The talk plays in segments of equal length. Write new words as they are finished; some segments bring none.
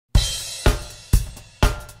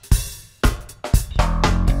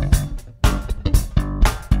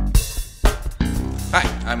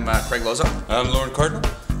I'm Craig Lauzon. I'm Lorne Cardinal.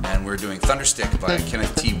 And we're doing Thunderstick by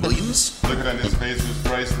Kenneth T. Williams. Look on his face was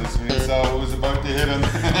priceless when he saw what was about to hit him.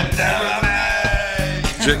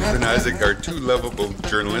 Jacob and Isaac are two lovable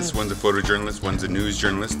journalists. One's a photojournalist, one's a news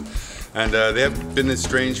journalist. And they have been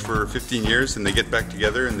estranged for 15 years, and they get back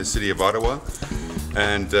together in the city of Ottawa.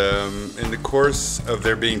 And in the course of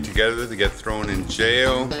their being together, they get thrown in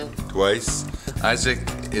jail twice. Isaac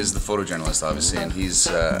is the photojournalist, obviously, and he's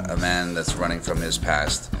a man that's running from his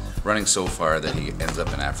past, running so far that he ends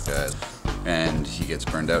up in Africa, and he gets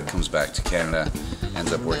burned out, comes back to Canada,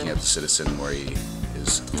 ends up working at the Citizen, where he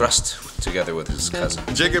is thrust together with his cousin.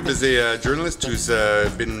 Jacob is a journalist who's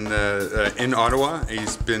been in Ottawa.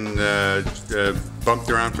 He's been bumped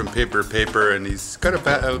around from paper to paper, and he's got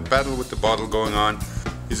a battle with the bottle going on.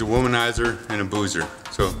 He's a womanizer and a boozer,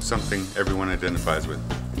 so something everyone identifies with.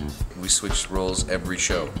 We switch roles every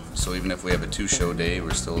show, so even if we have a 2-show day,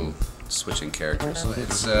 we're still switching characters.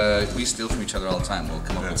 It's we steal from each other all the time. We'll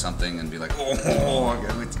come up with something and be like, oh, I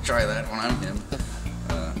can't wait to try that when I'm him.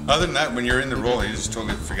 Other than that, when you're in the role, you just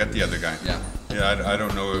totally forget the other guy. Yeah. Yeah, I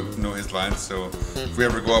don't know his lines, so if we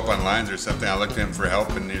ever go up on lines or something, I look to him for help,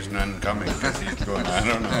 and there's none coming because he's going, I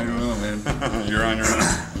don't know, man. You're on your own.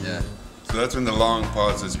 Yeah. So that's when the long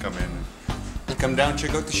pauses come in. Come down,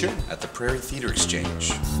 check out the show at the Prairie Theatre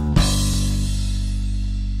Exchange.